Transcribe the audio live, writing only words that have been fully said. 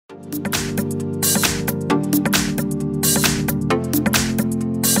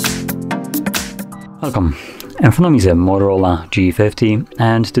Welcome. In front of me is a Motorola G50,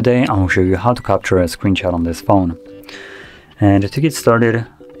 and today I will show you how to capture a screenshot on this phone. And to get started,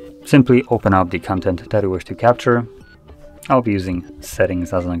 simply open up the content that you wish to capture. I'll be using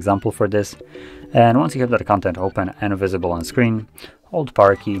settings as an example for this. And once you have that content open and visible on screen, hold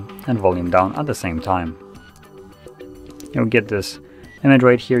power key and volume down at the same time. You'll get this image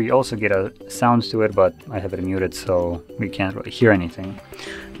right here. You also get a sound to it, but I have it muted so we can't really hear anything.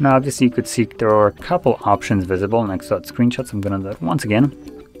 Now obviously you could see there are a couple options visible next to that screenshot, so I'm going to do that once again.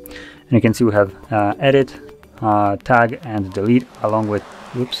 And you can see we have edit, tag and delete along with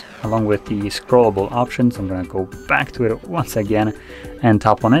the scrollable options. I'm going to go back to it once again and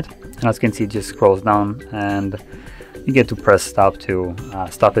tap on it. And as you can see, it just scrolls down and you get to press stop to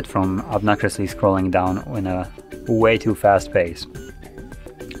stop it from obnoxiously scrolling down in a way too fast pace.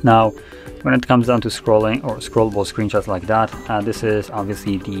 Now, when it comes down to scrolling or scrollable screenshots like that, this is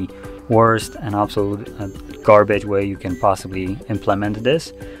obviously the worst and absolute garbage way you can possibly implement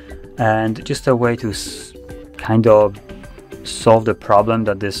this. And just a way to kind of solve the problem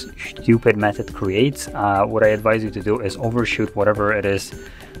that this stupid method creates, what I advise you to do is overshoot whatever it is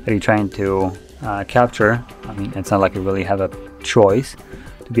that you're trying to capture. I mean, it's not like you really have a choice,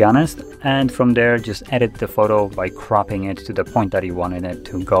 to be honest. And from there, just edit the photo by cropping it to the point that you wanted it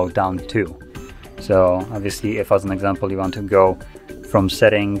to go down to. So obviously, if as an example you want to go from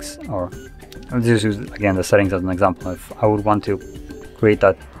settings, or let's just use again the settings as an example. If I would want to create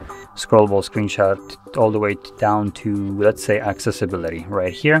that scrollable screenshot all the way down to, let's say, accessibility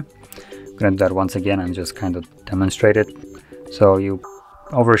right here, I'm gonna do that once again and just kind of demonstrate it. So you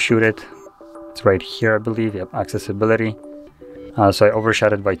overshoot it. It's right here, I believe. Yep, accessibility. So I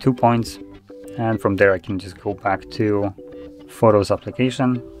overshot it by 2 points, and from there I can just go back to Photos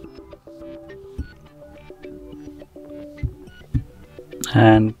application,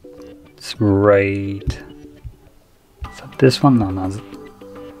 and it's right. So this one, no, not.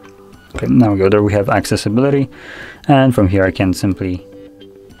 Okay, now we go there. We have accessibility, and from here I can simply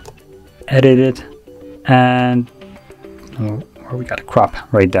edit it, and where we got a crop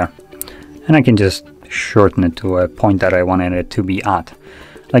right there, and I can just shorten it to a point that I wanted it to be at.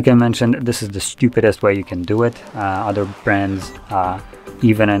 Like I mentioned, this is the stupidest way you can do it. Other brands,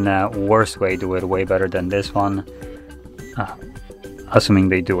 even in a worse way, do it way better than this one, assuming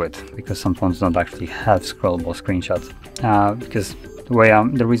they do it, because some phones don't actually have scrollable screenshots. Because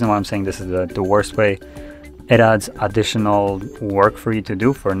the reason why I'm saying this is the worst way, it adds additional work for you to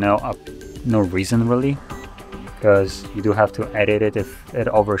do for no reason really. Because you do have to edit it if it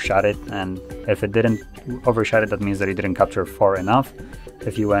overshot it, and if it didn't overshot it, that means that it didn't capture far enough.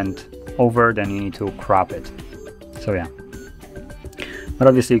 If you went over, then you need to crop it. So yeah. But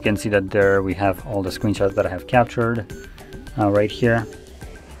obviously you can see that there we have all the screenshots that I have captured right here.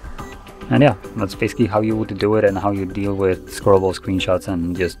 And yeah, that's basically how you would do it and how you deal with scrollable screenshots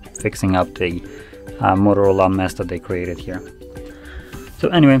and just fixing up the Motorola mess that they created here. So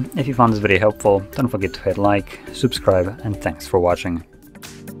anyway, if you found this video helpful, don't forget to hit like, subscribe, and thanks for watching.